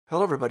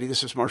Hello, everybody.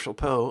 This is Marshall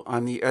Poe.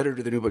 I'm the editor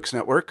of the New Books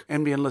Network.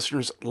 NBN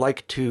listeners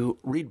like to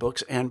read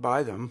books and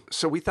buy them.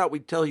 So we thought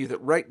we'd tell you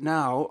that right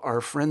now, our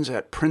friends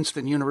at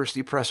Princeton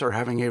University Press are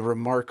having a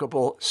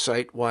remarkable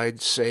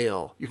site-wide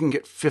sale. You can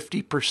get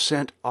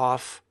 50%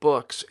 off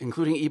books,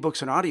 including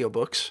ebooks and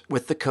audiobooks,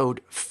 with the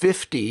code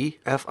 50,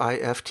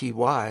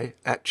 F-I-F-T-Y,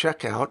 at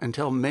checkout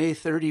until May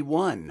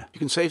 31. You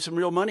can save some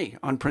real money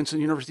on Princeton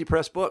University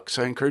Press books.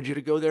 I encourage you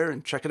to go there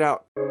and check it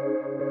out.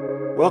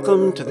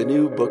 Welcome to the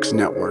New Books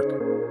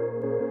Network.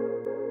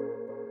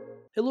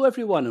 Hello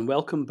everyone and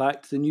welcome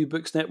back to the New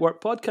Books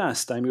Network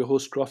podcast. I'm your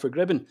host Crawford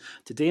Gribben.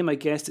 Today my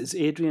guest is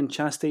Adrian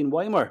Chastain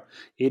Weimer.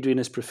 Adrian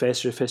is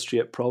Professor of History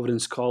at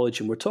Providence College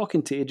and we're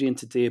talking to Adrian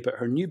today about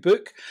her new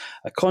book,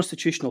 A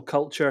Constitutional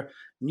Culture,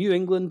 New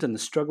England and the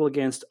Struggle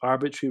Against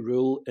Arbitrary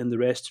Rule in the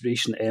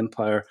Restoration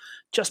Empire,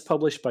 just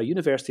published by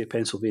University of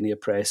Pennsylvania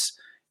Press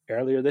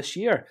earlier this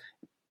year.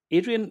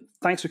 Adrian,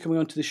 thanks for coming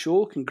on to the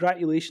show.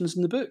 Congratulations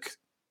on the book.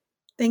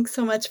 Thanks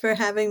so much for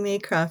having me,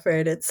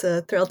 Crawford. It's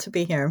a thrill to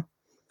be here.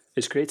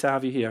 It's great to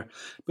have you here.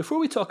 Before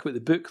we talk about the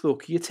book, though,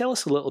 can you tell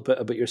us a little bit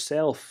about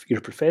yourself? You're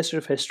a professor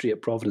of history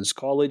at Providence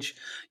College.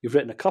 You've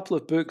written a couple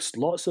of books,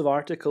 lots of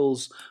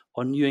articles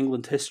on New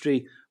England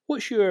history.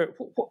 What's your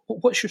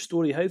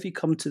story? How have you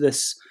come to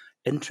this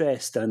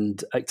interest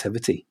and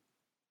activity?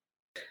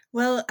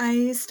 Well,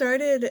 I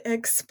started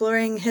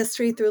exploring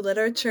history through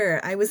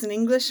literature. I was an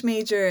English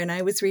major and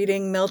I was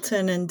reading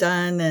Milton and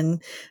Donne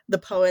and the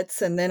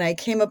poets. And then I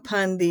came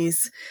upon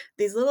these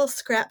little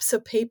scraps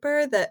of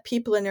paper that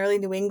people in early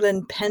New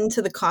England penned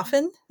to the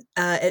coffin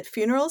at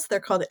funerals. They're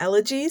called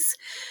elegies.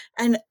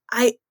 And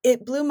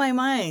it blew my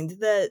mind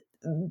that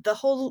the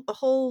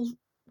whole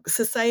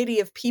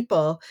society of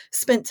people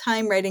spent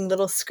time writing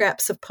little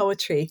scraps of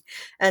poetry.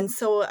 And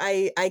so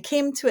I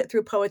came to it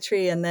through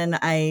poetry, and then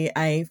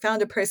I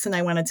found a person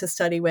I wanted to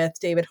study with,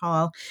 David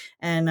Hall,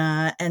 and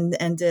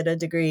did a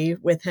degree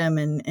with him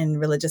in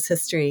religious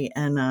history.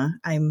 And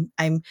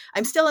I'm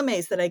still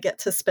amazed that I get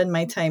to spend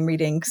my time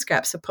reading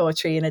scraps of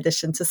poetry in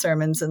addition to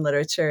sermons and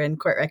literature and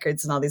court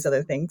records and all these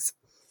other things.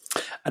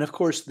 And of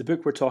course, the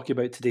book we're talking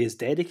about today is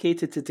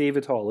dedicated to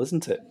David Hall,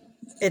 isn't it?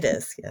 It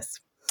is, yes.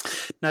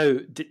 Now,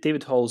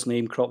 David Hall's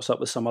name crops up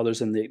with some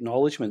others in the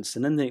acknowledgements,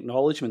 and in the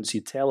acknowledgements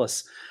you tell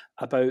us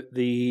about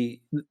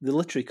the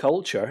literary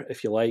culture,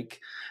 if you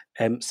like,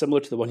 similar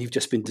to the one you've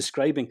just been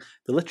describing,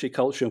 the literary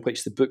culture in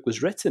which the book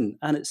was written,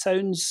 and it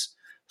sounds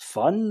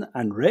fun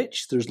and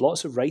rich. There's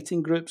lots of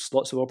writing groups,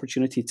 lots of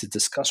opportunity to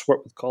discuss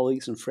work with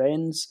colleagues and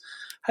friends.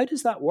 How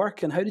does that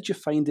work, and how did you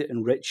find it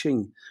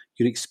enriching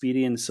your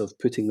experience of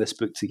putting this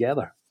book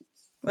together?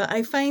 Well,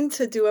 I find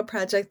to do a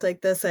project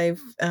like this,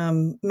 I've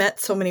met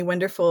so many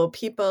wonderful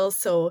people.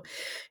 So,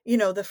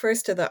 the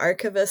first are the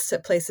archivists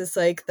at places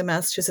like the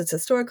Massachusetts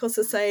Historical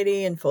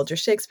Society and Folger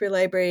Shakespeare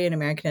Library and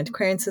American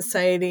Antiquarian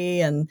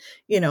Society and,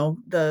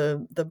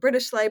 the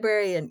British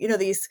Library. And,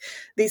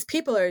 these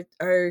people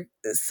are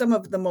some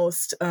of the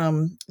most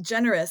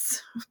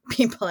generous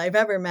people I've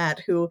ever met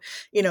who,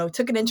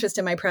 took an interest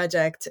in my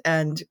project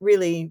and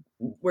really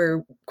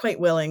were quite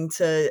willing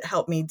to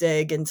help me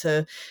dig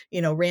into,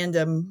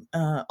 random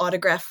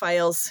autograph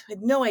files. I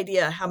had no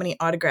idea how many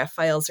autograph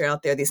files are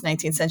out there. These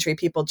 19th century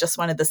people just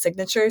wanted the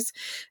signatures.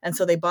 And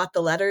so they bought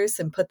the letters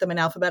and put them in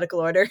alphabetical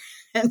order.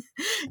 And,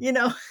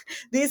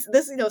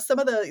 some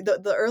of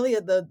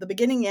the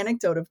beginning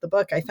anecdote of the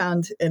book I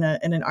found in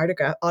an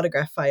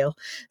autograph file.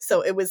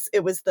 So it was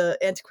the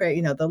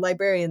antiquary, the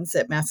librarians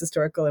at Mass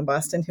Historical in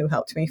Boston who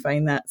helped me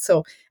find that.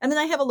 So, and then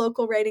I have a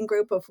local writing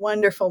group of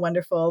wonderful,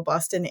 wonderful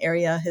Boston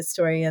area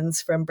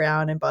historians from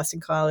Brown and Boston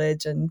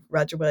College and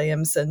Roger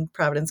Williams and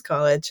Providence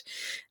College.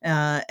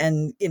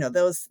 And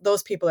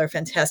those people are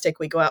fantastic.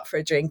 We go out for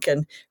a drink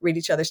and read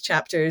each other's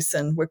chapters,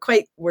 and we're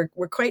quite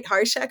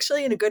harsh,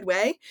 actually, in a good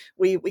way.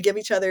 We give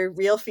each other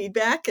real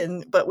feedback,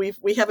 but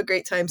we have a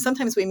great time.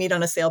 Sometimes we meet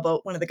on a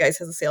sailboat. One of the guys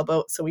has a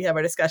sailboat, so we have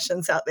our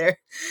discussions out there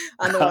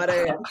on the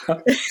water.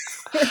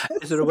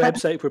 Is there a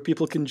website where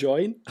people can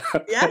join?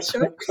 Yeah,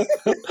 sure.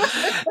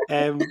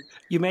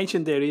 You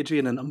mentioned there,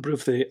 Adrian, a number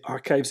of the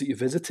archives that you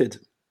visited.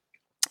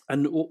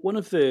 And one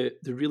of the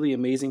really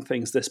amazing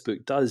things this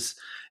book does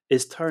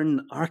is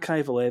turn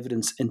archival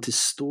evidence into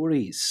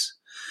stories.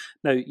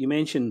 Now, you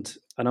mentioned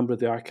a number of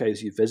the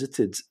archives you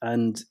visited,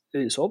 and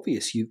it's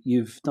obvious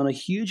you've done a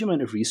huge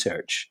amount of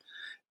research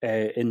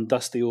in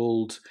dusty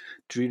old,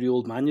 dreary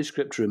old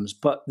manuscript rooms,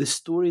 but the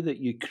story that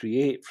you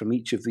create from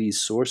each of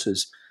these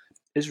sources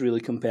is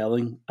really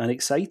compelling and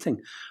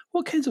exciting.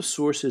 What kinds of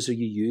sources are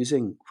you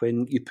using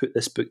when you put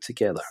this book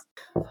together?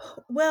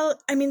 Well,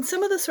 I mean,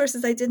 some of the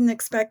sources I didn't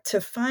expect to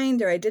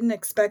find, or I didn't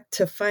expect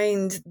to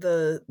find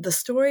the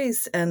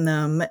stories in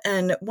them.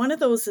 And one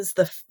of those is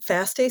the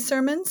fast day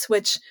sermons,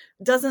 which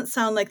doesn't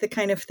sound like the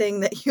kind of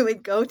thing that you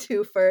would go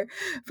to for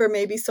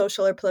maybe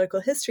social or political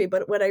history.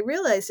 But what I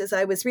realized is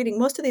I was reading,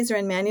 most of these are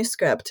in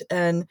manuscript,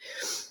 and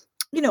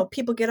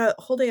people get a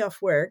whole day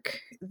off work.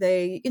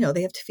 They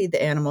have to feed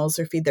the animals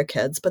or feed their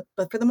kids, but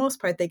for the most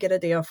part, they get a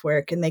day off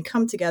work and they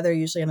come together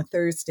usually on a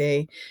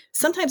Thursday,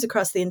 sometimes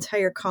across the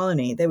entire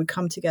colony. They would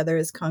come together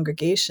as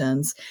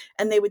congregations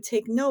and they would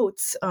take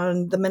notes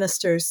on the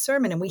minister's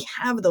sermon. And we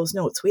have those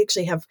notes. We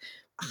actually have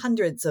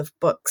hundreds of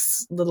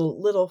books,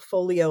 little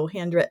folio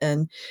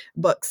handwritten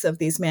books of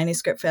these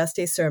manuscript fast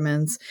day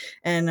sermons.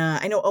 And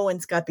I know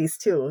Owen's got these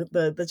too.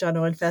 The John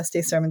Owen fast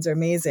day sermons are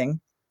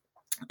amazing.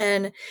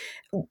 And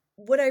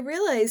what I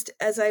realized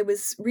as I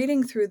was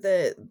reading through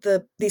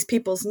these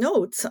people's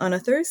notes on a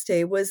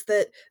Thursday was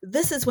that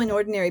this is when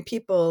ordinary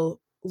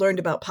people learned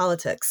about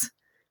politics.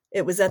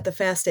 It was at the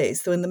fast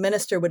days. So when the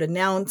minister would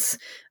announce,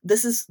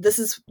 this is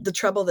the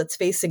trouble that's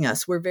facing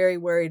us. We're very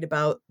worried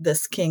about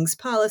this king's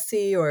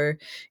policy or,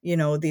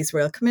 these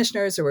royal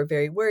commissioners, or we're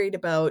very worried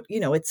about,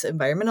 it's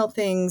environmental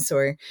things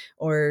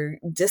or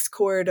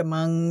discord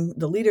among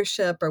the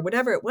leadership or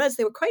whatever it was.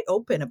 They were quite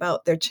open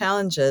about their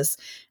challenges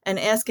and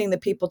asking the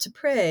people to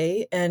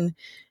pray. And,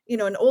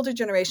 an older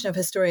generation of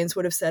historians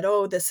would have said,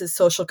 oh, this is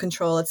social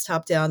control. It's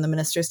top down. The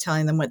minister's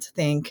telling them what to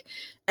think.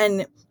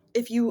 And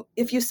if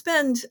you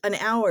spend an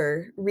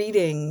hour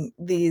reading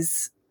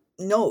these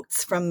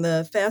notes from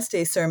the fast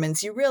day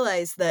sermons, you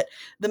realize that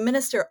the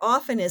minister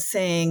often is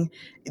saying,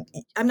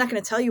 I'm not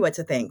going to tell you what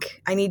to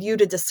think. I need you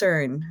to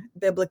discern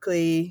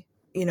biblically,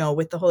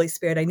 with the Holy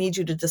Spirit. I need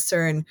you to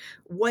discern,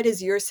 what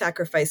is your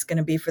sacrifice going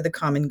to be for the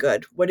common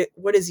good?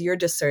 What is your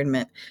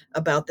discernment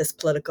about this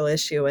political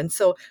issue? And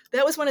so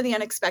that was one of the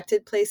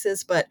unexpected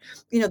places. But,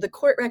 the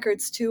court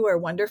records too are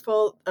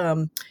wonderful.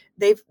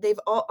 They've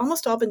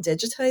almost all been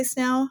digitized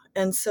now.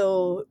 And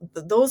so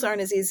those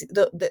aren't as easy.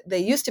 They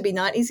used to be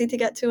not easy to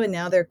get to, and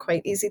now they're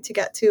quite easy to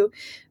get to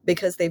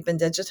because they've been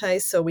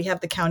digitized. So we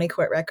have the county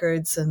court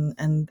records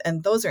and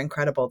those are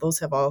incredible. Those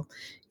have all,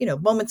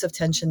 moments of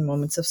tension,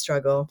 moments of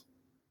struggle.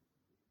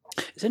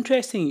 It's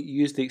interesting you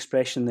used the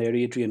expression there,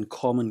 Adrian,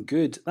 common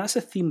good. That's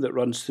a theme that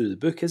runs through the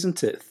book,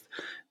 isn't it?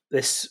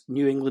 This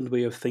New England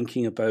way of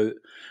thinking about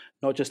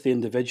not just the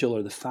individual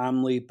or the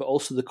family, but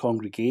also the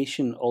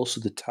congregation, also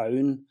the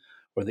town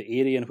or the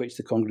area in which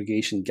the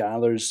congregation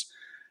gathers.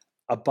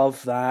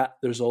 Above that,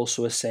 there's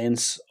also a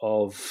sense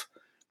of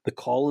the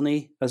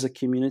colony as a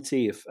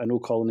community. If I know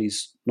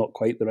colony's not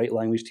quite the right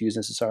language to use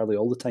necessarily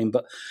all the time,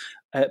 but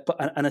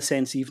in a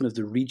sense even of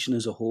the region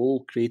as a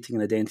whole, creating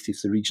an identity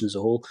for the region as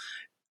a whole.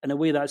 In a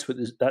way, that's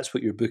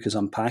what your book is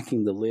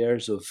unpacking, the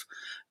layers of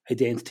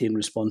identity and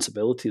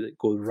responsibility that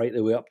go right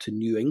the way up to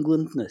New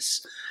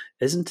Englandness,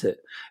 isn't it?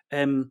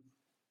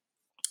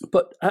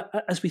 But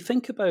as we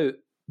think about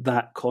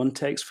that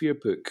context for your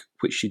book,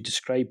 which you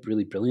described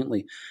really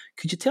brilliantly,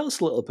 could you tell us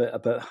a little bit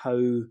about how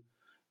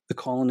the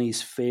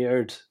colonies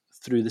fared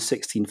through the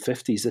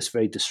 1650s, this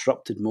very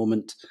disrupted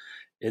moment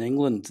in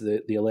England,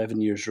 the 11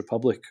 Years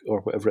Republic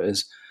or whatever it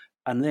is,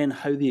 and then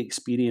how they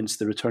experienced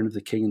the return of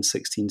the king in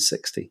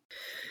 1660?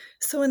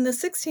 So in the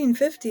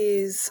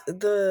 1650s,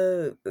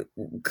 the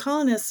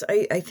colonists,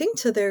 I think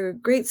to their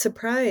great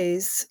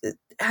surprise,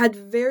 had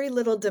very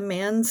little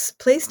demands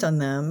placed on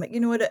them.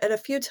 At a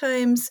few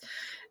times,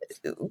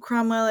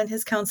 Cromwell and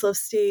his Council of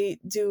State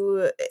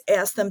do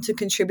ask them to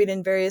contribute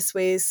in various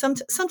ways.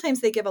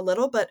 Sometimes they give a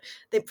little, but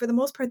for the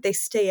most part, they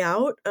stay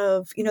out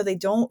of, they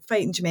don't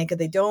fight in Jamaica.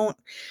 They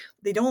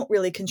don't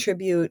really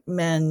contribute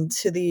men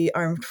to the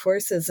armed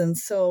forces. And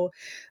so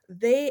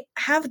they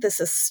have this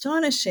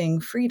astonishing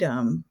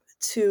freedom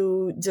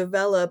to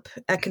develop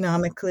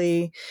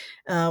economically.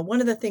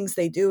 One of the things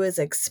they do is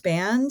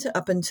expand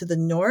up into the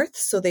north.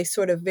 So they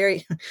sort of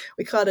we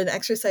call it an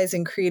exercise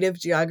in creative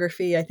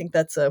geography. I think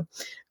that's a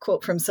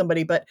quote from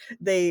somebody, but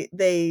they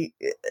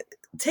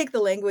take the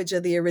language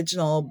of the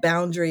original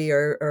boundary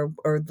or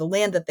the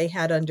land that they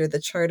had under the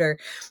charter,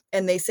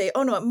 and they say,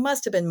 oh no, it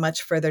must have been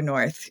much further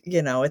north,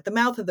 at the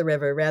mouth of the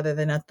river rather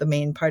than at the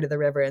main part of the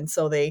river. And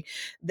so they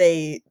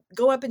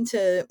go up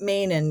into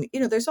Maine, and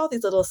there's all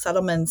these little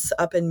settlements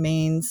up in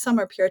Maine. Some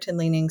are Puritan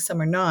leaning, some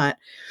are not.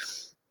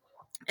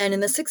 And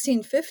in the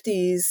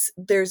 1650s,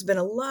 there's been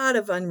a lot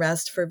of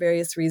unrest for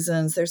various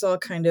reasons. There's all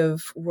kind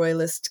of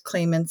royalist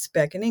claimants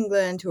back in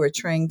England who are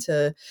trying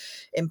to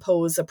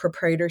impose a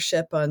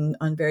proprietorship on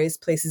various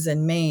places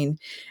in Maine.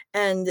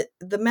 And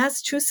the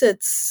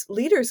Massachusetts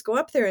leaders go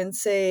up there and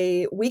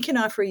say, we can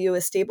offer you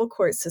a stable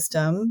court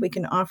system. We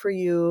can offer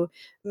you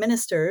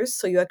ministers,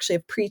 so you actually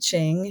have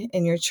preaching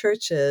in your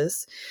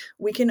churches.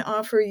 We can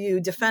offer you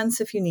defense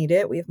if you need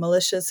it. We have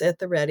militias at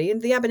the ready.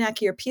 And the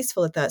Abenaki are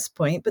peaceful at that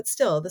point, but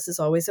still, this is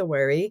always a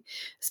worry,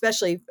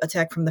 especially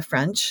attack from the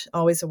French,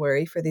 always a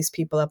worry for these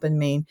people up in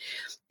Maine.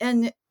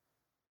 And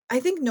I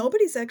think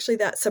nobody's actually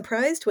that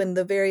surprised when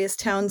the various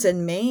towns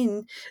in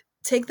Maine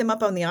take them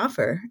up on the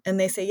offer and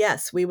they say,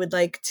 yes, we would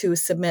like to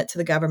submit to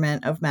the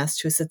government of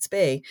Massachusetts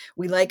Bay.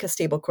 We like a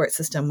stable court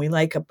system. We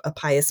like a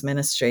pious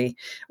ministry.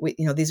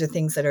 These are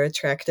things that are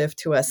attractive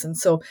to us. And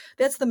so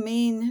that's the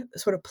main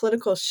sort of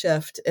political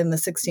shift in the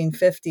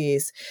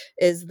 1650s,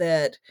 is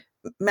that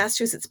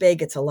Massachusetts Bay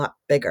gets a lot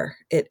bigger.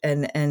 It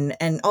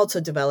and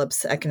also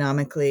develops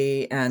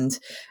economically, and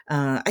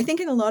I think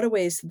in a lot of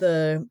ways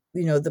the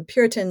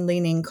Puritan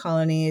leaning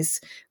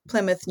colonies,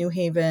 Plymouth, New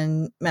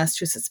Haven,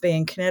 Massachusetts Bay,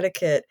 and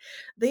Connecticut,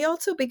 they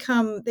also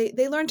become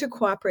they learn to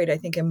cooperate, I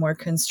think, in more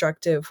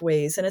constructive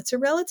ways, and it's a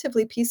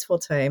relatively peaceful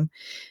time.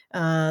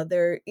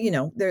 There's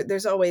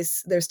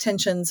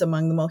tensions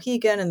among the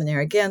Mohegan and the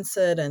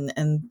Narragansett and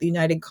the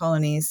United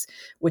Colonies,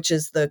 which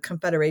is the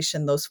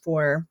confederation those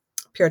four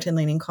Puritan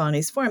leaning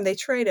colonies form. They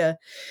try to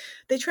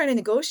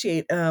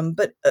negotiate,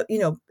 but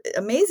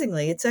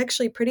amazingly, it's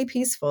actually pretty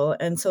peaceful,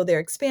 and so they're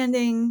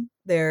expanding.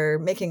 They're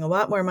making a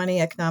lot more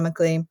money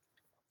economically,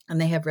 and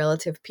they have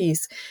relative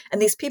peace.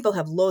 And these people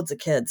have loads of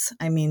kids.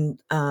 I mean,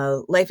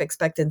 life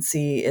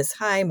expectancy is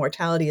high,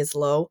 mortality is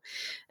low,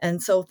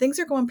 and so things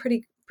are going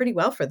pretty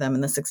well for them in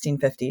the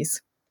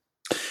 1650s.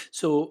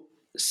 So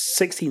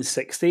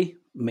 1660,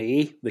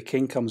 May, the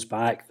king comes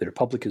back, the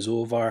Republic is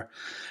over,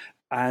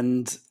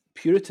 and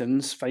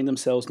Puritans find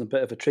themselves in a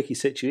bit of a tricky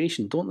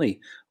situation, don't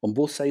they? On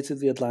both sides of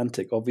the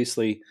Atlantic,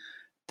 obviously,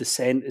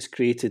 dissent is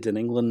created in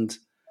England.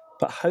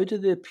 But how do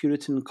the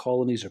Puritan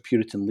colonies or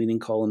Puritan-leaning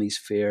colonies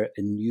fare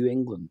in New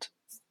England?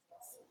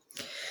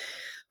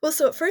 Well,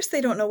 so at first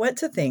they don't know what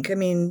to think. I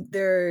mean,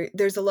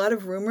 there's a lot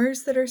of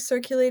rumors that are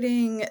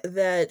circulating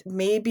that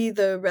maybe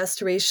the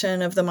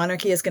restoration of the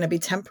monarchy is going to be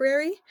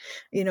temporary,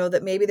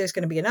 that maybe there's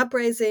going to be an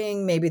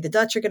uprising, maybe the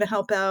Dutch are going to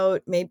help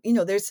out, maybe,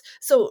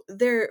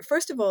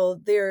 first of all,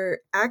 their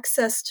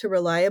access to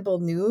reliable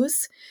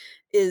news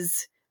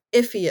is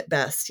iffy at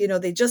best.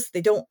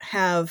 They don't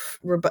have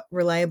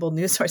reliable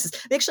news sources.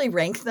 They actually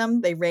rank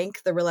them. They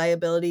rank the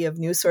reliability of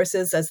news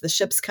sources as the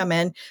ships come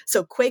in.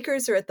 So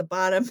Quakers are at the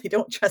bottom. They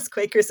don't trust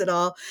Quakers at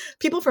all.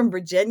 People from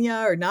Virginia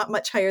are not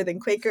much higher than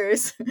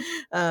Quakers.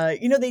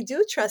 They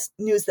do trust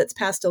news that's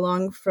passed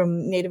along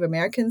from Native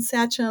American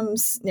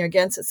sachems,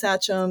 Narragansett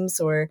sachems,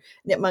 or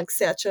Nipmuc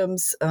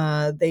sachems.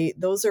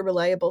 Those are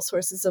reliable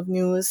sources of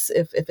news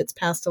if it's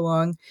passed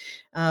along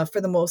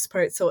for the most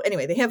part. So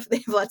anyway, they have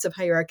lots of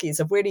hierarchies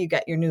of where do you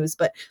get your news,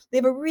 but they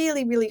have a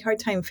really, really hard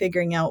time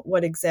figuring out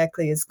what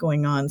exactly is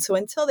going on. So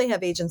until they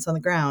have agents on the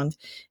ground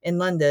in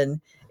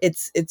London,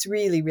 it's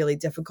really, really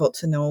difficult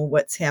to know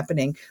what's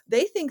happening.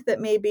 They think that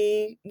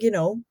maybe,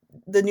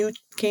 the new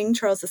King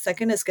Charles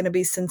II is going to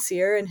be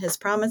sincere in his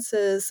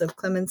promises of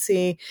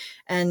clemency,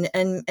 and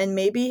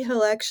maybe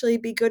he'll actually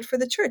be good for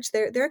the church.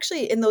 They're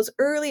actually in those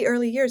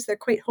early years, they're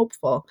quite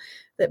hopeful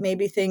that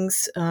maybe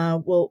things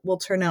will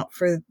turn out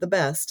for the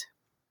best.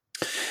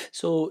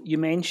 So you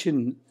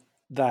mentioned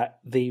that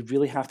they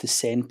really have to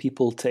send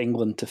people to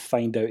England to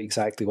find out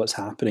exactly what's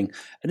happening.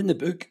 And in the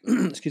book,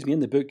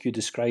 you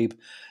describe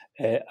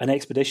an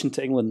expedition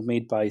to England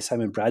made by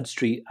Simon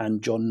Bradstreet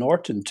and John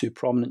Norton, two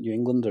prominent New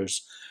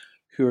Englanders,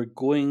 who are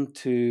going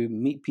to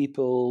meet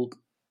people,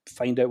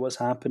 find out what's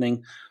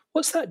happening.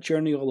 What's that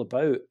journey all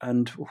about,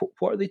 and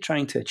what are they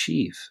trying to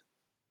achieve?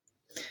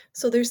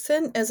 So they're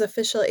sent as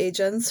official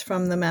agents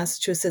from the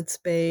Massachusetts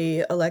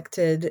Bay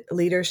elected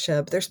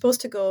leadership. They're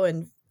supposed to go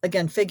and,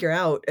 again, figure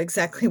out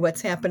exactly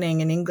what's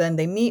happening in England.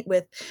 They meet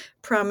with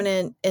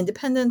prominent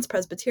independents,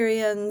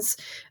 Presbyterians,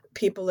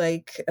 people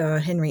like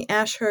Henry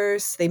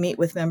Ashurst. They meet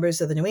with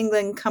members of the New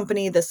England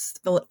Company, this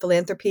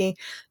philanthropy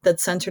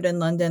that's centered in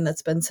London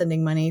that's been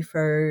sending money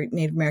for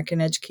Native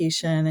American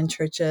education and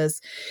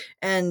churches.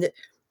 And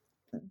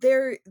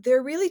they're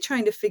really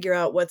trying to figure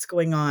out what's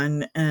going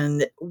on.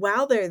 And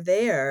while they're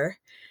there,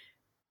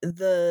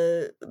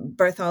 the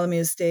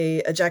Bartholomew's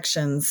Day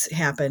ejections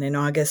happen in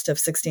August of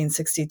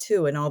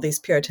 1662, and all these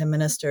Puritan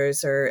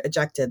ministers are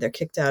ejected. They're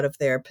kicked out of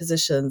their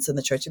positions in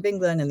the Church of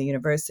England and the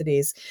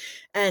universities.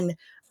 And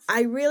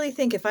I really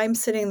think if I'm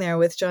sitting there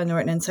with John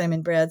Norton and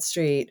Simon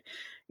Bradstreet,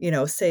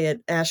 say at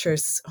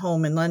Ashurst's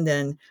home in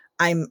London,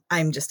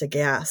 I'm just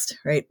aghast,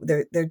 right?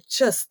 They're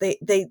just they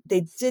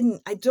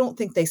didn't. I don't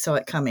think they saw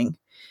it coming.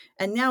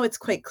 And now it's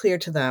quite clear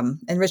to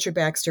them, and Richard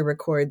Baxter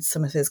records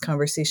some of his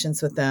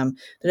conversations with them,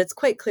 that it's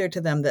quite clear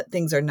to them that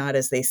things are not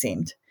as they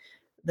seemed,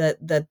 that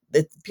the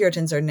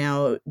Puritans are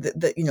now,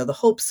 the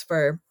hopes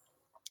for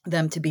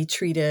them to be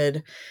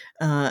treated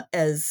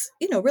as,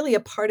 really a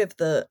part of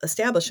the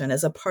establishment,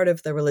 as a part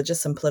of the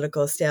religious and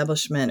political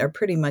establishment, are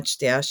pretty much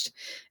dashed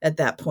at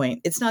that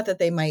point. It's not that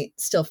they might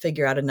still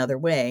figure out another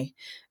way.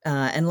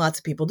 And lots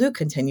of people do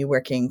continue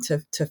working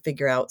to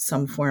figure out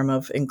some form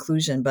of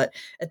inclusion. But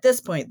at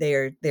this point,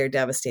 they're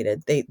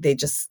devastated. They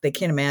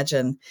can't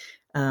imagine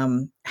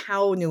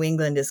how New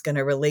England is going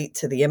to relate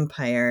to the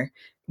empire,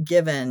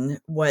 given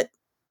what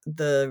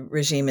the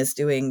regime is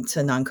doing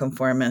to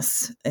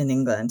nonconformists in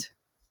England.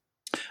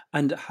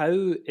 And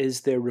how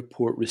is their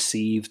report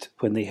received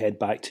when they head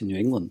back to New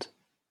England?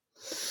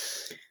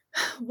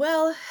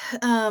 Well,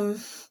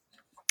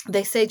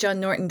 they say John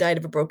Norton died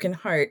of a broken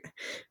heart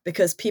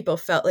because people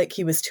felt like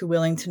he was too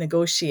willing to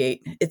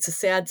negotiate. It's a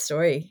sad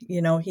story.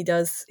 He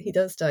does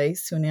die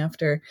soon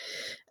after.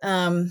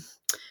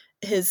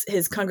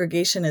 His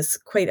congregation is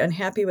quite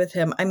unhappy with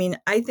him. I mean,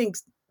 I think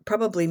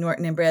probably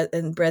Norton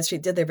and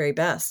Bradstreet did their very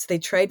best. They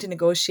tried to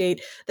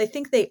negotiate. They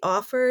think they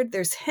offered,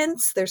 there's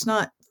hints, there's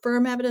not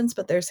firm evidence,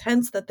 but there's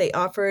hints that they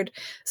offered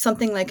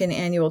something like an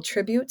annual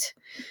tribute,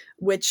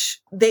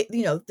 which they,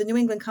 the New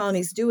England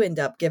colonies do end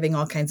up giving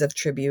all kinds of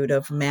tribute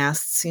of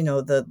masts,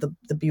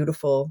 the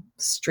beautiful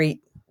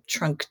straight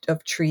trunk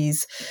of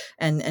trees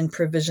and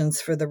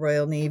provisions for the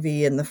Royal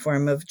Navy in the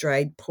form of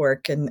dried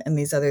pork and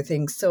these other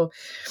things. So,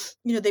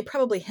 they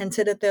probably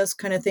hinted at those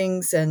kind of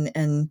things. And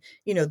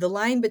the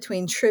line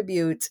between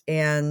tribute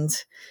and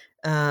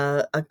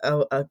a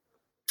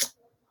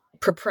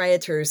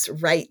proprietor's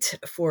right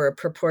for a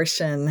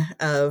proportion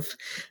of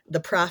the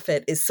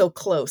profit is so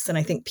close. And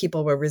I think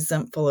people were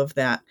resentful of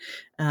that.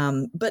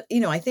 But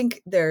I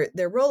think their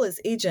role as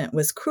agent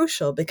was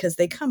crucial because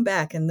they come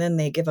back and then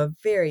they give a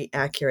very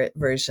accurate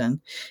version.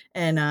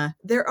 And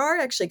there are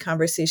actually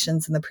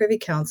conversations in the Privy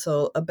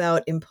Council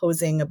about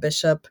imposing a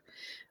bishop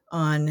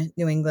on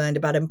New England,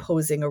 about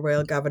imposing a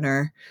royal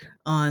governor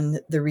on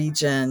the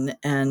region.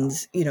 And,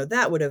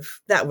 that would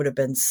have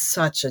been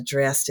such a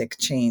drastic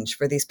change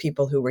for these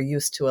people who were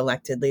used to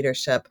elected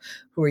leadership,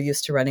 who were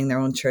used to running their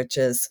own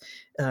churches.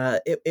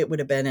 It would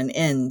have been an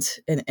end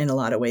in a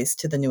lot of ways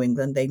to the New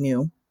England they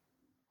knew.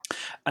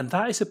 And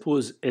that, I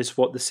suppose, is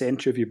what the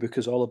centre of your book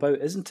is all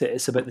about, isn't it?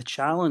 It's about the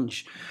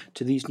challenge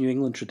to these New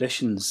England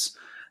traditions,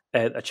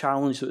 a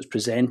challenge that was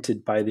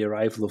presented by the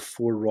arrival of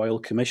 4 royal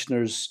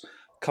commissioners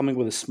coming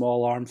with a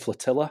small armed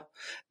flotilla,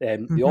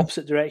 the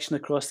opposite direction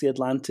across the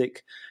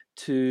Atlantic,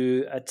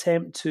 to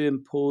attempt to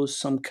impose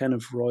some kind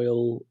of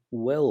royal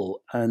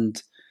will.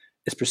 And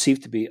it's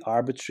perceived to be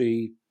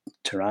arbitrary,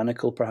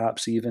 tyrannical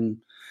perhaps even,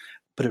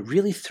 but it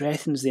really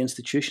threatens the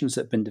institutions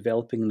that have been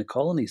developing in the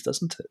colonies,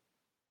 doesn't it?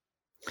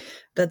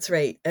 That's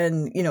right.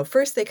 And,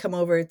 first they come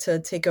over to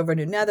take over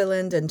New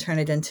Netherland and turn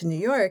it into New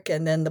York.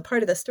 And then the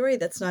part of the story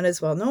that's not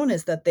as well known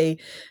is that they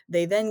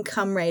then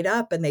come right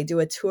up and they do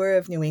a tour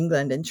of New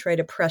England and try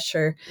to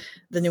pressure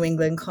the New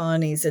England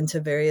colonies into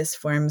various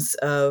forms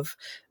of,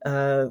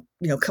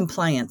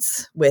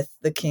 compliance with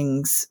the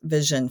king's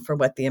vision for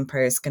what the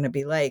empire is going to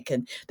be like.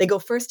 And they go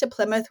first to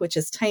Plymouth, which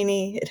is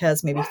tiny. It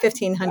has maybe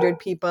 1,500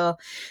 people.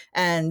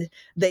 And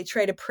they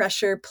try to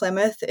pressure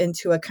Plymouth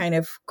into a kind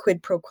of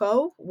quid pro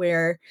quo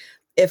where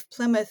if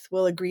Plymouth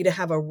will agree to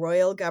have a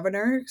royal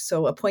governor,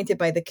 so appointed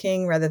by the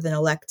king rather than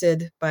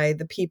elected by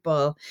the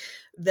people,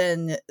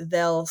 then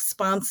they'll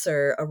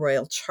sponsor a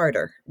royal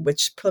charter,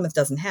 which Plymouth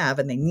doesn't have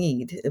and they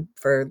need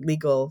for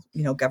legal,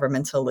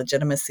 governmental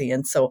legitimacy.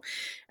 And so,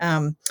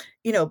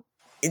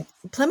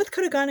 Plymouth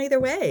could have gone either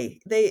way.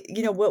 They,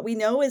 what we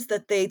know is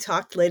that they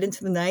talked late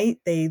into the night.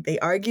 They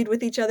argued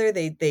with each other.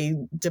 They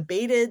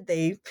debated.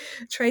 They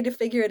tried to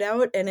figure it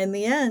out. And in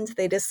the end,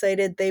 they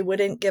decided they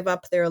wouldn't give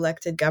up their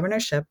elected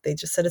governorship. They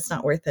just said it's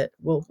not worth it.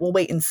 We'll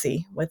wait and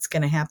see what's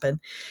going to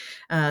happen.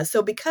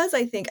 So because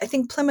I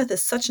think Plymouth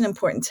is such an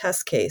important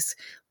test case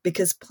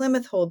because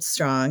Plymouth holds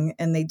strong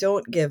and they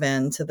don't give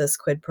in to this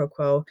quid pro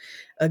quo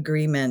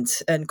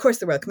agreement. And of course,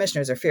 the royal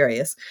commissioners are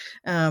furious.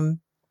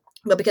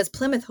 But because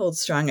Plymouth holds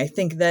strong, I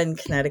think then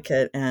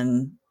Connecticut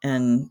and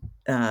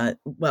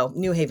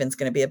New Haven's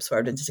going to be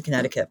absorbed into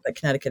Connecticut, but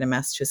Connecticut and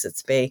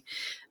Massachusetts Bay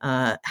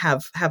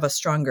have a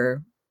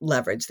stronger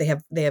leverage.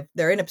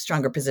 They're in a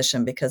stronger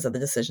position because of the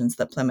decisions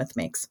that Plymouth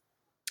makes.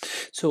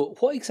 So,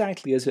 what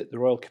exactly is it the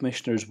Royal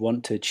Commissioners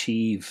want to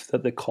achieve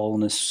that the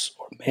colonists,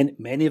 or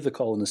many of the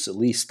colonists at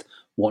least,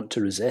 want to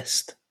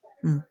resist?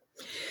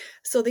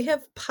 So they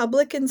have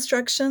public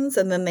instructions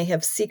and then they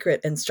have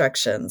secret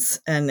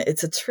instructions. And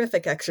it's a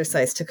terrific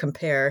exercise to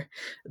compare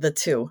the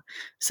two.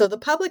 So the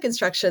public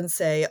instructions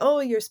say,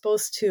 you're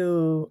supposed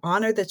to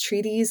honor the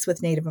treaties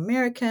with Native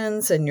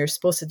Americans and you're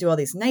supposed to do all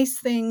these nice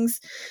things.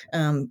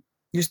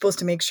 You're supposed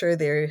to make sure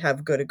they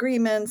have good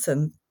agreements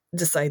and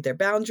decide their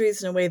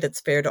boundaries in a way that's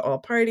fair to all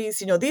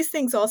parties. These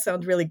things all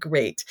sound really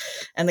great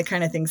and the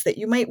kind of things that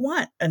you might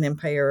want an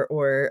empire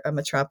or a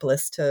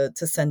metropolis to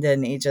send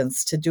in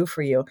agents to do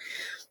for you.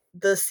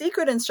 The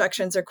secret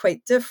instructions are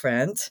quite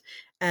different.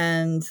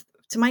 And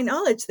to my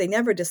knowledge, they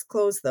never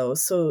disclose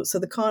those. So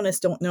the colonists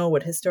don't know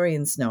what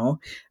historians know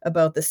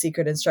about the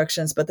secret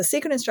instructions. But the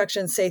secret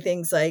instructions say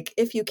things like,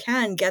 if you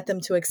can get them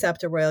to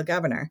accept a royal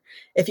governor,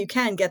 if you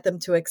can get them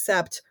to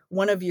accept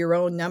one of your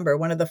own number,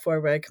 one of the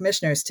 4 royal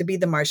commissioners to be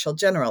the marshal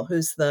general,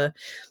 who's the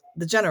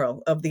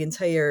general of the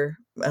entire,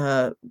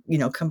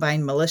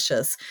 combined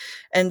militias.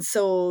 And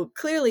so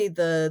clearly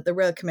the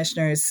royal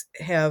commissioners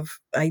have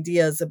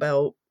ideas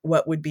about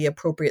what would be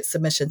appropriate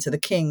submission to the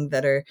king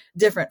that are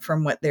different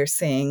from what they're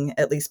saying,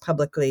 at least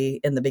publicly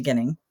in the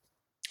beginning.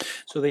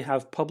 So they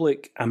have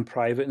public and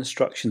private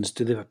instructions.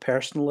 Do they have a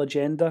personal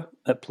agenda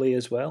at play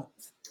as well?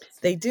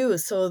 They do.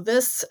 So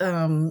this,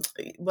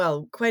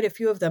 quite a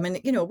few of them, and,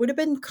 it would have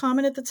been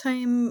common at the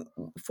time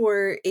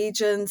for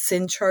agents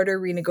in charter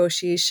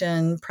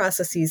renegotiation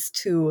processes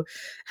to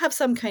have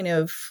some kind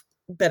of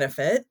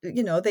benefit.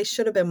 They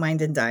should have been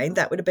wined and dined.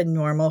 That would have been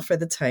normal for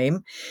the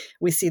time.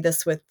 We see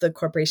this with the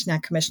Corporation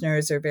Act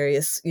commissioners or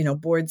various,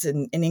 boards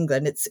in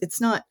England.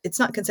 It's not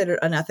considered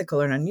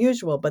unethical or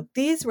unusual, but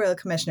these royal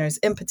commissioners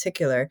in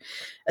particular,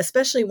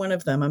 especially one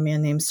of them, a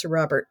man named Sir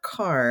Robert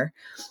Carr,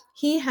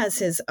 he has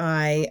his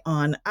eye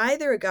on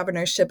either a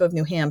governorship of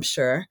New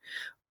Hampshire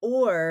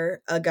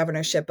or a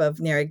governorship of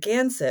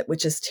Narragansett,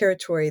 which is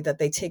territory that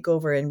they take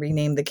over and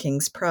rename the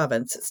King's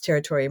Province. It's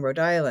territory in Rhode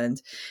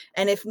Island.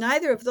 And if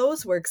neither of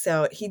those works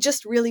out, he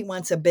just really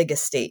wants a big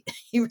estate.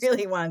 He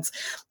really wants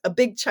a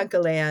big chunk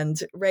of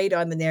land right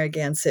on the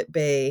Narragansett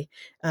Bay.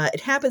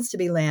 It happens to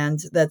be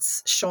land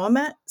that's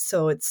Shawmut.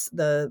 So it's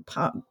the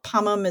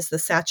Pommam is the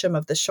sachem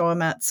of the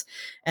Shawmuts.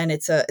 And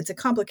it's a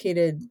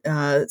complicated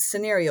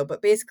scenario,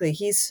 but basically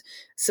he's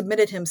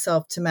submitted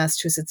himself to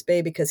Massachusetts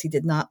Bay because he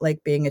did not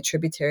like being a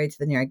tributary to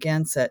the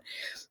Narragansett.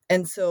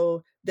 And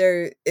so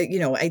there,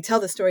 I tell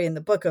the story in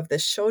the book of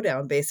this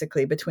showdown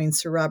basically between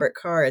Sir Robert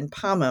Carr and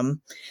Pommam,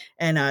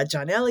 and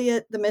John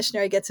Eliot, the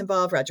missionary, gets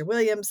involved. Roger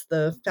Williams,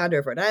 the founder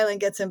of Rhode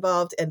Island, gets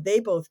involved, and they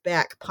both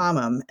back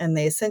Pommam. And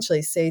they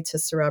essentially say to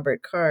Sir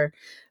Robert Carr,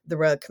 the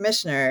royal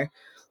commissioner,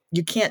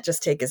 you can't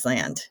just take his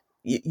land.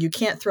 You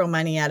can't throw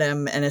money at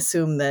him and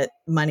assume that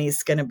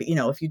money's going to be,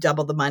 if you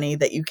double the money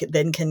that you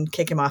can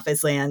kick him off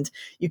his land.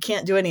 You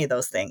can't do any of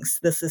those things.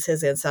 This is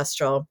his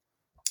ancestral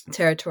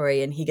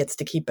territory and he gets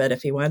to keep it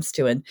if he wants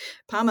to. And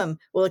Pommam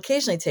will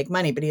occasionally take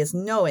money, but he has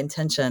no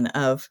intention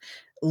of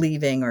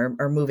leaving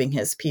or moving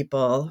his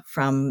people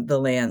from the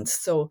land.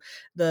 So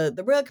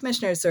the royal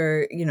commissioners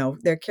are,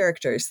 they're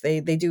characters.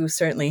 They do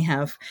certainly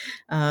have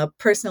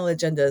personal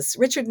agendas.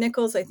 Richard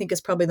Nichols, I think,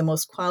 is probably the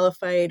most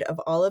qualified of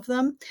all of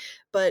them,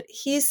 but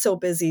he's so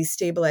busy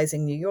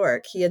stabilizing New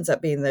York. He ends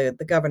up being the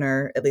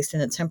governor, at least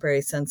in a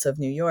temporary sense, of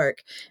New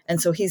York. And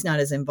so he's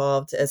not as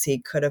involved as he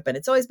could have been.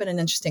 It's always been an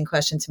interesting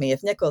question to me.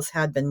 If Nichols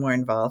had been more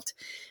involved,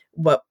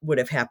 what would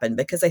have happened?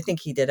 Because I think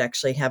he did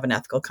actually have an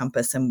ethical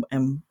compass, and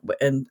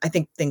I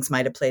think things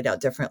might have played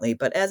out differently.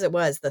 But as it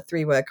was, the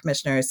three royal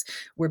commissioners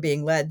were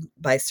being led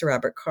by Sir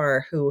Robert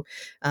Carr, who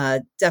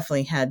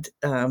definitely had,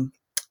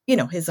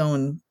 his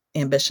own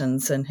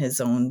ambitions and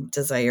his own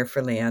desire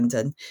for land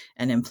and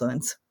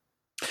influence.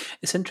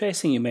 It's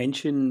interesting you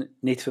mention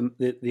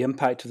the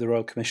impact of the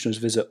Royal Commissioner's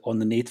visit on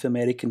the Native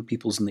American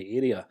peoples in the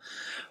area.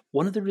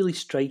 One of the really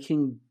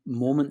striking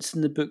moments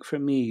in the book for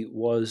me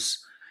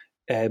was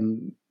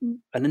an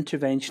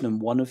intervention in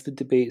one of the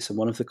debates in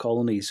one of the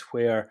colonies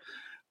where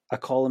a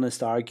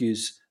colonist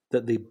argues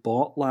that they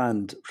bought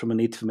land from a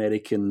Native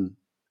American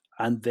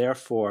and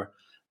therefore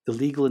the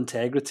legal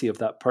integrity of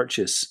that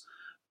purchase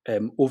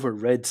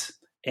overrid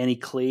any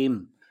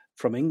claim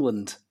from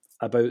England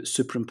about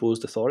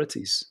superimposed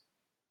authorities.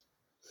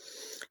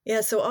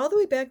 Yeah, so all the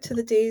way back to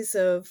the days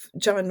of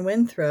John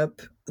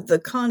Winthrop, the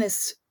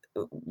colonists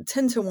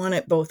tend to want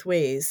it both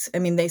ways. I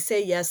mean, they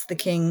say, yes, the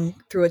king,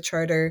 through a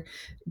charter,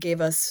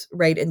 gave us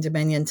right and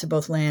dominion to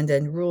both land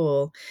and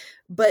rule.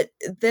 But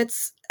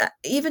that's,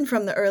 even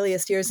from the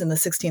earliest years in the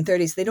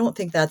 1630s, they don't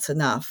think that's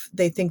enough.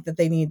 They think that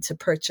they need to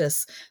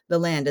purchase the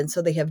land. And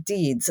so they have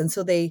deeds. And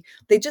so they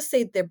just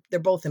say they're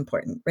both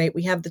important, right?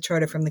 We have the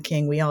charter from the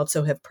king. We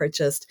also have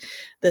purchased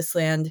this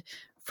land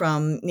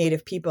from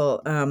Native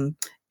people.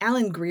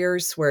 Alan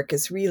Greer's work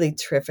is really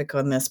terrific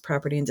on this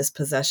property and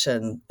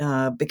dispossession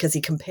because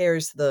he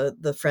compares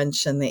the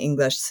French and the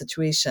English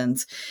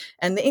situations.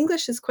 And the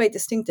English is quite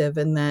distinctive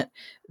in that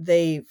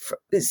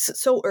it's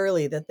so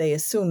early that they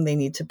assume they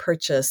need to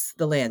purchase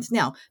the land.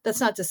 Now, that's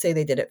not to say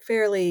they did it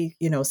fairly.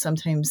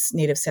 Sometimes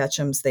native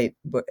sachems,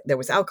 there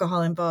was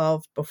alcohol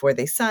involved before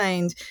they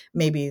signed.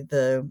 Maybe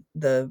the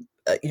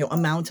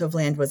amount of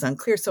land was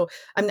unclear. So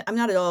I'm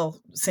not at all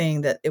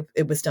saying that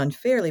it was done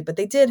fairly, but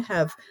they did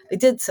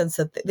sense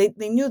that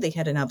they knew they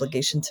had an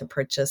obligation to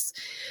purchase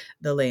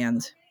the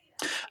land.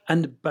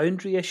 And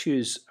boundary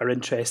issues are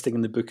interesting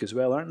in the book as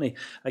well, aren't they?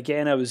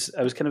 Again, I was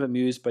kind of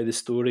amused by the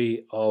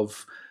story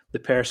of the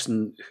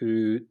person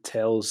who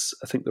tells,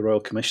 I think, the Royal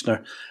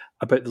Commissioner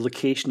about the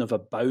location of a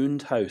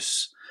bound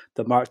house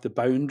that marked the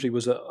boundary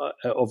was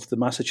of the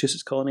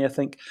Massachusetts colony, I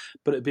think,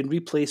 but it had been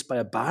replaced by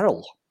a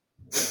barrel.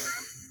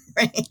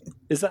 Right.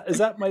 Is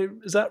that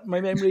my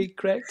memory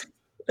correct?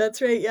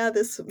 That's right. Yeah,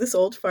 this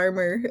old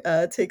farmer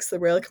takes the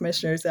royal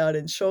commissioners out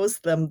and shows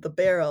them the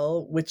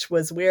barrel, which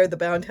was where the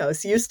bound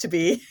house used to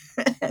be.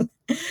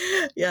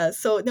 Yeah,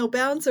 so no,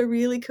 bounds are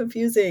really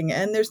confusing,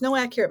 and there's no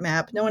accurate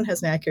map. No one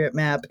has an accurate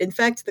map. In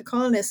fact, the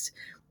colonists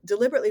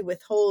deliberately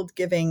withhold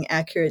giving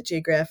accurate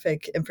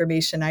geographic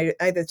information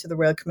either to the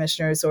royal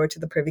commissioners or to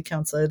the Privy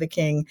Council or the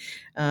king,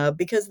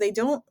 because they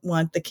don't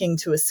want the king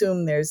to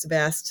assume there's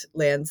vast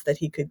lands that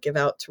he could give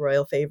out to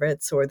royal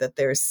favorites, or that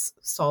there's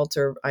salt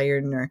or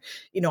iron or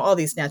all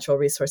these natural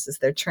resources.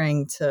 They're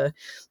trying to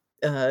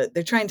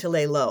they're trying to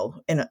lay low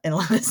in a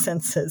lot of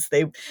senses.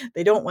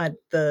 They don't want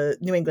the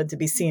New England to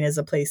be seen as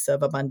a place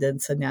of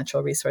abundance and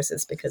natural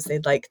resources, because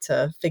they'd like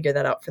to figure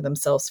that out for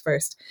themselves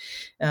first.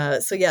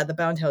 So yeah, the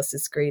Bound House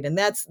is great, and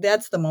that's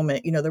the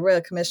moment. The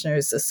Royal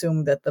Commissioners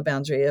assume that the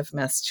boundary of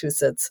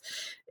Massachusetts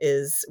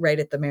is right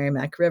at the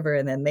Merrimack River,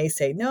 and then they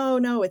say,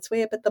 no, it's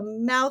way up at the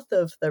mouth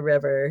of the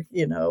river,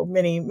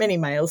 many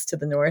miles to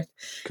the north,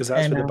 because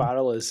that's where the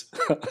barrel is.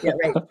 Yeah,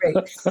 right.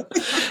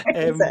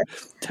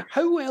 Exactly.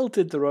 How well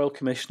did the Royal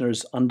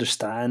Commissioners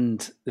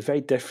understand the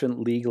very different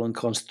legal and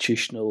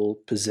constitutional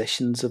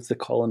positions of the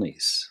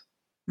colonies?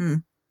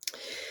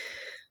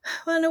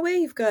 Well, in a way,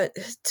 you've got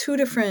two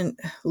different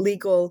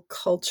legal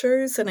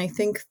cultures, and I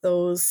think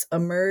those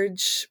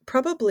emerge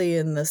probably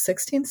in the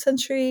 16th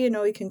century.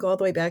 You can go all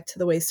the way back to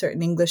the way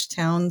certain English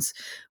towns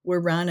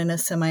were run in a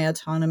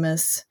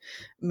semi-autonomous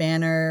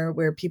manner,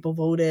 where people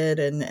voted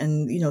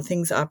and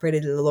things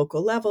operated at a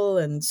local level.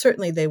 And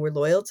certainly they were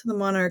loyal to the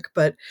monarch,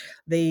 but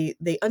they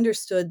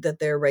understood that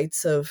their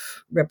rights of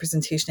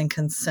representation and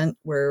consent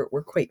were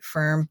quite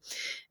firm.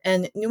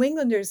 And New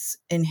Englanders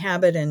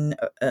inhabit and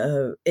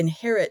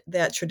inherit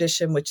that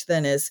tradition, which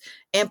then is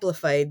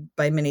amplified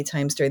by many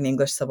times during the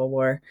English Civil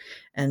War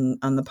and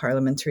on the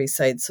parliamentary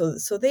side.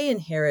 So they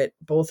inherit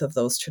both of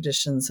those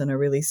traditions in a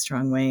really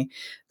strong way.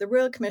 The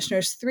Royal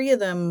Commissioners, 3 of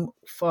them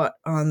fought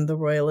on the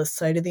Royalist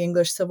side of the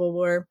English Civil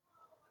War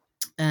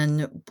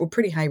and were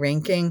pretty high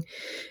ranking.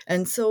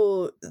 And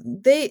so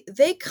they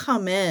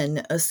come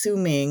in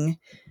assuming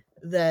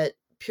that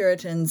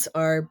Puritans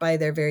are by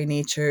their very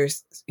nature,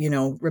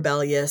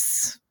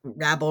 rebellious,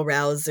 rabble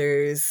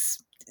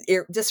rousers,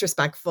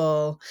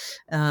 disrespectful,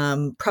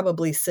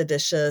 probably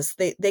seditious.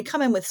 They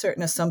come in with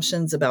certain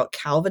assumptions about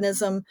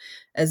Calvinism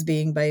as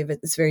being by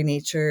its very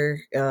nature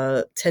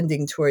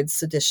tending towards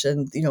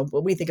sedition.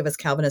 What we think of as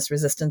Calvinist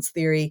resistance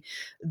theory,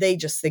 they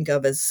just think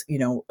of as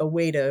a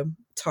way to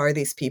tar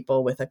these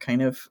people with a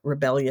kind of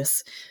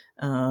rebellious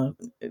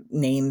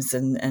names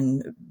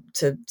and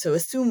to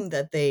assume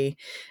that they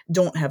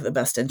don't have the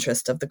best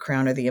interest of the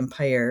crown or the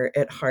empire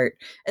at heart.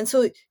 And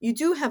so you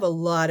do have a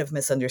lot of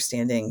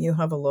misunderstanding. You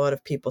have a lot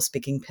of people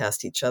speaking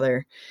past each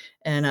other.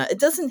 And it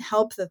doesn't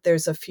help that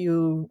there's a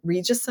few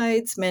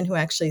regicides, men who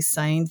actually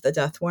signed the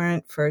death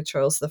warrant for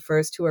Charles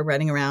I, who are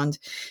running around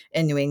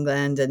in New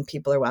England, and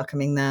people are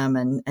welcoming them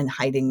and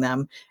hiding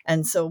them.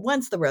 And so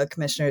once the Royal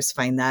Commissioners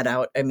find that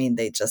out,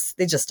 they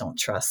just don't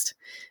trust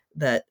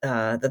that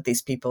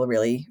these people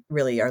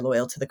really are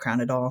loyal to the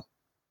crown at all.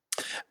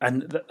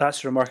 And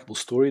that's a remarkable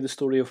story, the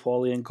story of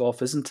Hawley and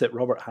Gough, isn't it?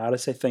 Robert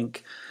Harris, I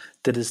think,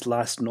 did his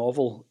last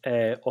novel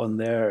on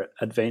their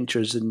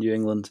adventures in New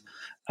England.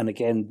 And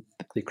again,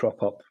 they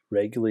crop up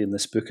regularly in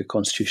this book of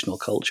constitutional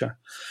culture.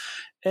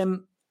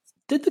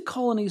 Did the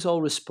colonies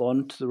all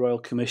respond to the Royal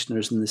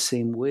Commissioners in the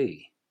same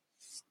way?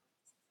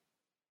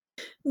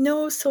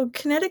 No, so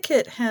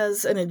Connecticut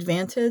has an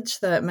advantage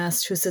that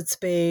Massachusetts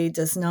Bay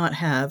does not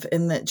have,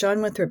 in that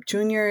John Winthrop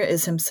Jr.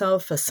 is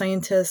himself a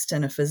scientist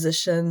and a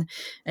physician,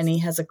 and he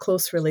has a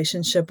close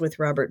relationship with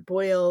Robert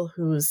Boyle,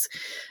 who's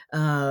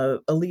a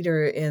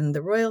leader in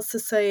the Royal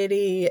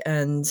Society,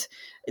 and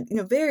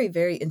very,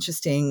 very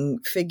interesting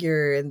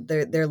figure. And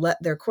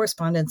their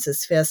correspondence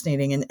is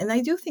fascinating, and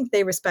I do think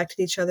they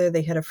respected each other.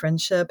 They had a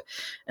friendship,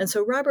 and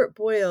so Robert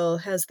Boyle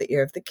has the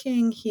ear of the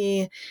king.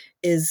 He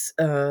is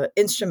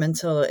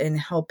instrumental in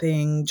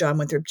helping John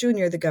Winthrop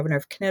Jr., the governor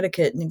of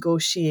Connecticut,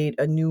 negotiate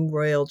a new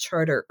royal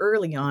charter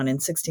early on in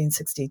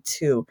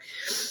 1662.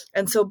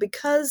 And so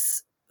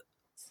because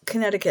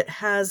Connecticut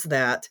has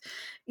that,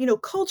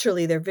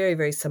 culturally, they're very,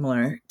 very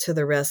similar to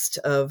the rest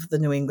of the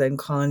New England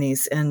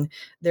colonies, and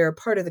they're a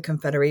part of the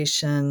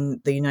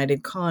Confederation, the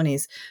United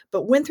Colonies.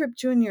 But Winthrop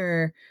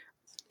Jr.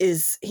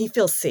 he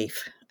feels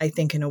safe, I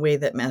think, in a way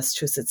that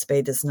Massachusetts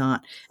Bay does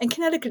not. And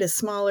Connecticut is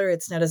smaller.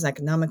 It's not as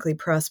economically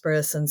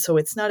prosperous. And so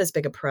it's not as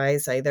big a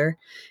prize either.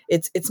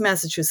 It's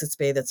Massachusetts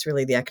Bay that's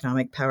really the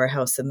economic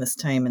powerhouse in this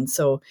time. And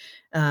so,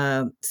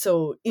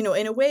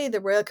 in a way, the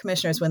Royal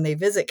Commissioners, when they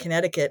visit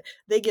Connecticut,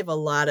 they give a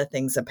lot of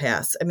things a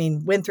pass.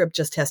 Winthrop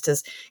just has to,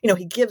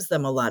 he gives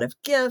them a lot of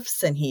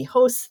gifts, and he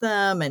hosts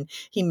them, and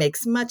he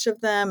makes much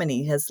of them. And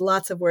he has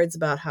lots of words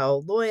about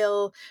how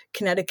loyal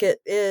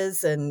Connecticut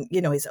is. And,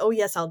 he's, oh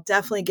yes, I'll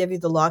definitely give you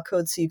the law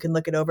code so you can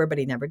look it over, but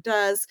he never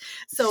does.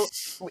 So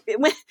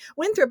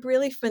Winthrop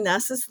really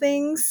finesses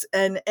things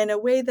and in a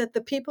way that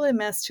the people in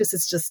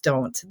Massachusetts just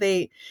don't.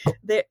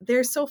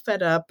 They're so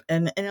fed up,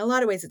 and in a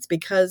lot of ways it's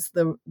because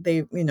the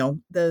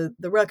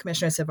Royal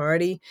Commissioners have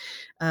already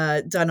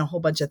done a whole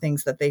bunch of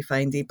things that they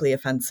find deeply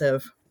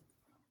offensive.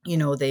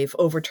 They've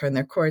overturned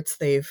their courts.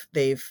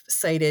 They've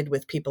sided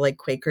with people like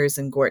Quakers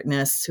and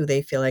Gortonists, who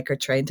they feel like are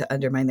trying to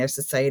undermine their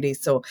society.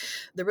 So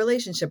the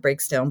relationship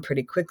breaks down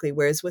pretty quickly.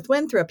 Whereas with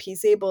Winthrop,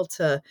 he's able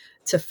to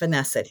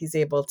finesse it. He's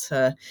able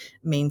to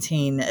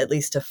maintain at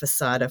least a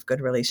facade of good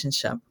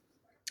relationship.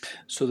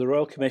 So the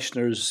Royal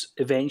Commissioners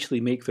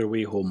eventually make their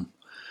way home.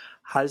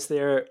 Has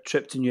their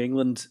trip to New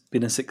England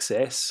been a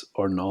success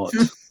or not?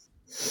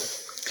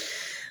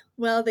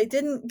 Well, they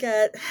didn't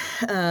get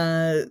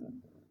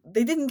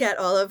they didn't get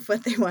all of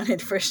what they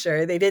wanted for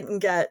sure. They didn't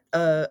get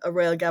a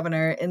royal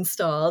governor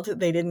installed.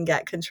 They didn't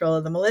get control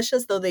of the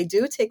militias, though they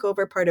do take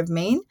over part of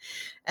Maine,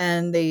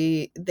 and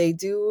they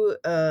do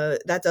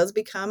that does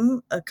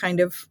become a kind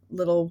of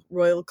little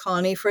royal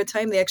colony for a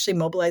time. They actually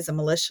mobilize a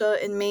militia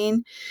in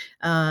Maine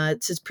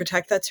to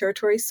protect that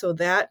territory. So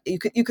that you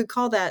could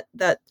call that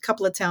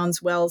couple of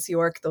towns, Wells,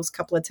 York, those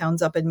couple of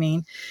towns up in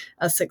Maine,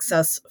 a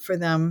success for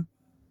them.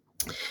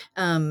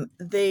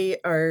 They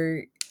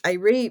are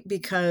irate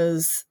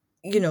because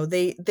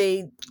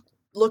they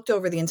looked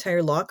over the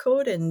entire law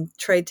code and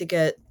tried to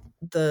get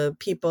the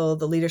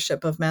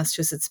leadership of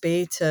Massachusetts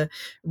Bay to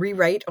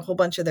rewrite a whole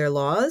bunch of their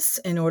laws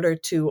in order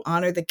to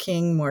honor the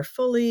king more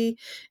fully,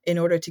 in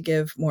order to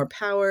give more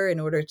power, in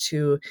order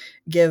to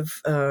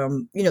give,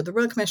 the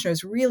royal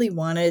commissioners really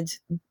wanted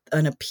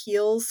an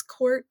appeals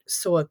court,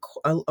 so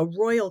a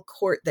royal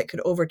court that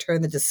could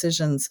overturn the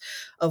decisions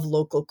of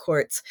local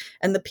courts.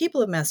 And the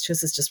people of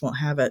Massachusetts just won't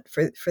have it.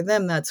 For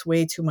them, that's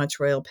way too much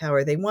royal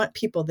power. They want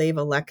people they've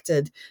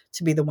elected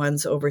to be the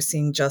ones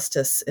overseeing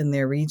justice in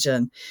their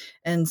region.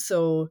 And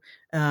so,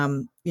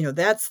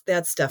 that's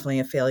definitely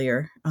a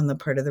failure on the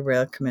part of the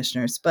royal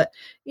commissioners. But,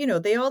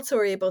 they also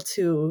are able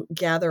to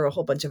gather a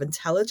whole bunch of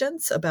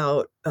intelligence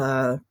about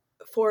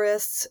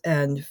forests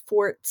and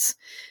forts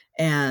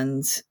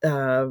and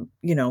the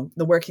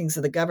workings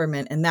of the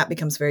government, and that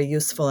becomes very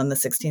useful in the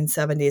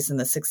 1670s and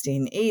the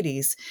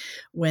 1680s,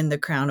 when the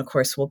crown, of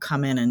course, will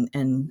come in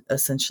and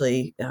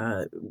essentially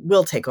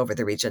will take over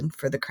the region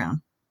for the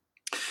crown.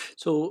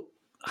 So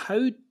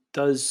how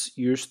does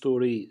your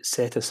story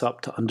set us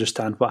up to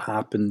understand what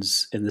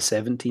happens in the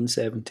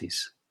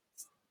 1770s?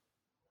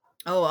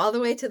 Oh, all the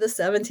way to the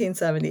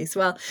 1770s.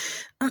 Well,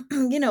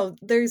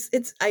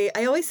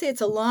 I always say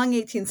it's a long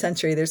 18th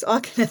century. There's all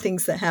kind of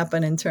things that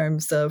happen in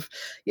terms of,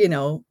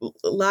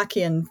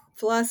 Lockean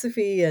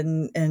philosophy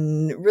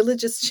and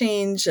religious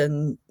change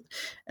and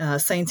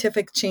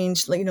scientific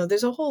change.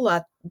 There's a whole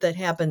lot that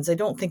happens. I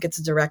don't think it's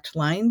a direct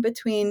line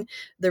between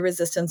the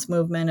resistance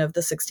movement of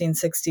the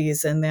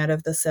 1660s and that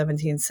of the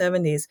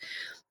 1770s.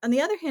 On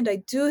the other hand, I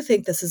do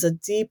think this is a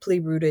deeply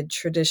rooted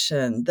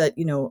tradition that,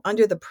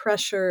 under the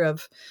pressure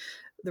of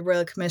the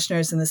royal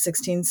commissioners in the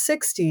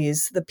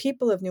 1660s, the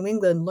people of New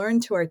England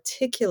learned to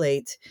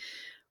articulate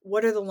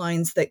what are the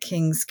lines that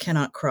kings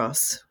cannot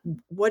cross.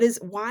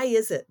 Why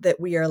is it that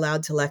we are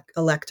allowed to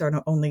elect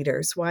our own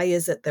leaders? Why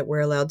is it that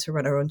we're allowed to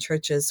run our own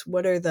churches?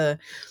 What are the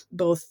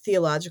both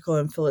theological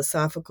and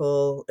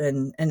philosophical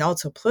and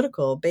also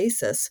political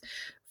basis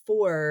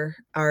for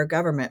our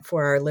government,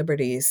 for our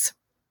liberties?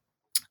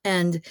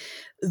 And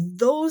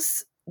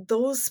those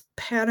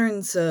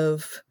patterns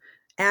of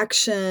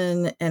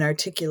action and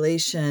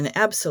articulation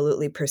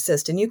absolutely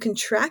persist, and you can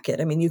track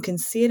it. I mean, you can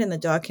see it in the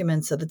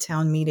documents of the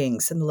town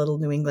meetings in the little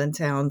New England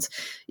towns.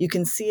 You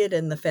can see it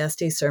in the fast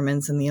day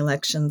sermons and the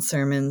election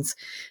sermons.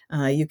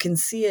 You can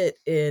see it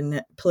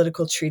in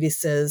political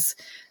treatises,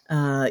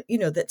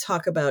 that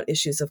talk about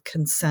issues of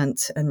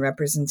consent and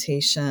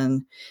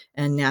representation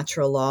and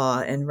natural law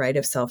and right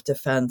of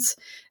self-defense.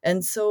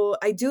 And so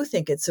I do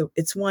think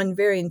it's one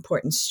very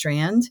important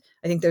strand.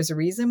 I think there's a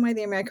reason why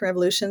the American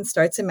Revolution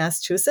starts in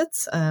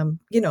Massachusetts.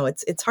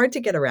 It's hard to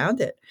get around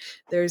it.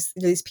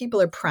 These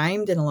people are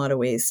primed in a lot of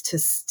ways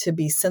to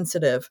be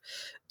sensitive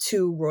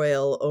to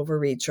royal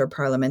overreach or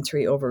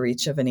parliamentary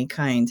overreach of any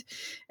kind.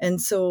 And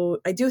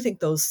so I do think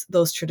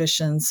those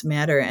traditions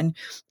matter. And,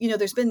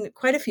 there's been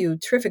quite a few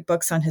terrific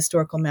books on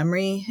historical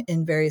memory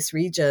in various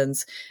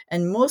regions,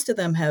 and most of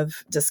them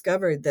have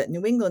discovered that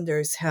New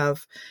Englanders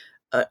have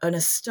an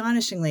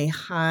astonishingly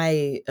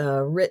high,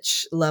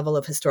 rich level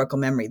of historical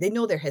memory. They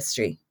know their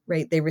history,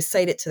 right? They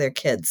recite it to their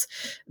kids.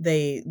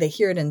 They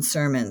hear it in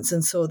sermons.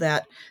 And so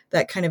that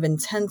kind of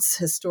intense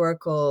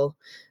historical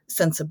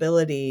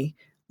sensibility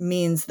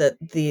means that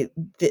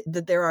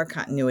that there are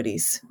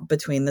continuities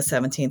between the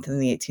 17th and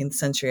the 18th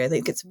century. I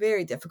think it's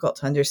very difficult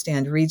to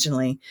understand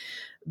regionally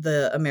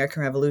the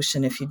American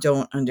Revolution if you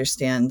don't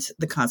understand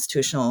the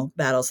constitutional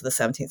battles of the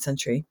 17th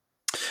century.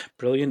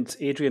 Brilliant,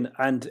 Adrian.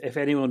 And if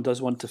anyone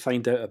does want to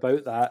find out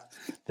about that,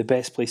 the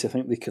best place I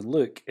think they can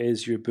look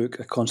is your book,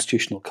 A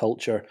Constitutional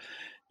Culture,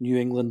 New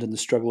England and the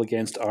Struggle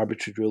Against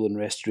Arbitrary Rule and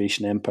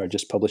Restoration Empire,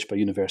 just published by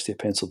University of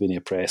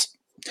Pennsylvania Press.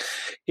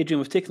 Adrian,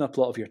 we've taken up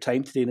a lot of your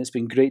time today, and it's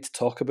been great to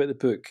talk about the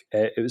book.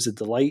 It was a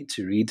delight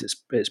to read.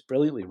 It's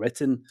brilliantly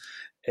written.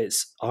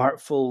 It's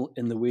artful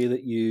in the way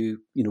that you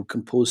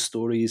compose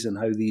stories and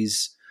how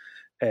these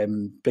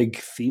big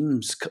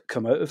themes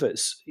come out of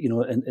it,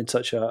 in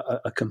such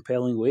a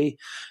compelling way.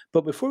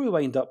 But before we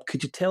wind up,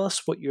 could you tell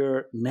us what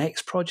your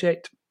next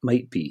project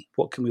might be?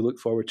 What can we look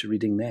forward to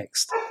reading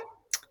next?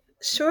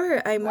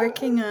 Sure. I'm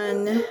working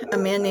on a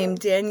man named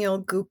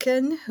Daniel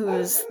Gookin,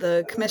 who's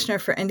the Commissioner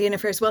for Indian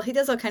Affairs. Well, he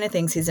does all kinds of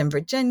things. He's in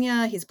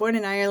Virginia. He's born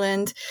in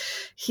Ireland.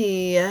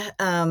 He's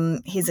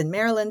in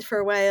Maryland for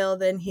a while.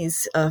 Then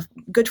he's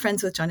good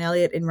friends with John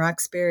Eliot in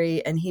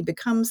Roxbury, and he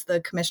becomes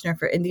the Commissioner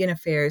for Indian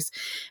Affairs.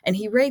 And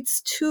he writes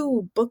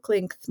 2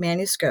 book-length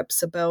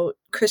manuscripts about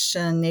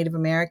Christian Native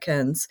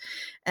Americans.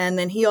 And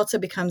then he also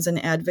becomes an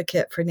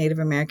advocate for Native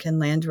American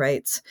land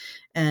rights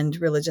and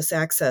religious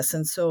access.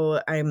 And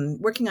so I'm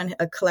working on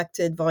a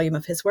collected volume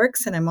of his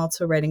works, and I'm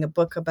also writing a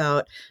book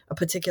about a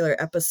particular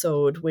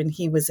episode when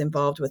he was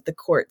involved with the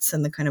courts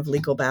and the kind of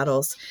legal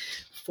battles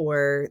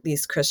for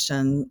these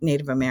Christian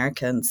Native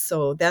Americans.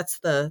 So that's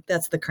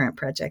the current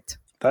project.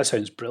 That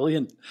sounds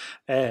brilliant.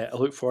 I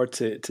look forward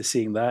to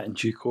seeing that in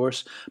due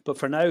course. But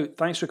for now,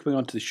 thanks for coming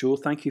on to the show.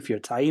 Thank you for your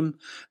time.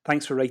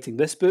 Thanks for writing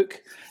this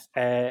book.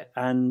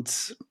 And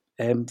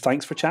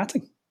thanks for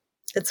chatting.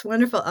 It's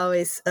wonderful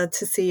always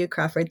to see you,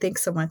 Crawford.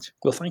 Thanks so much.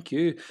 Well, thank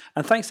you.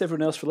 And thanks to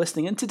everyone else for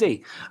listening in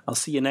today. I'll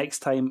see you next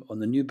time on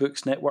the New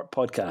Books Network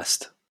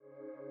podcast.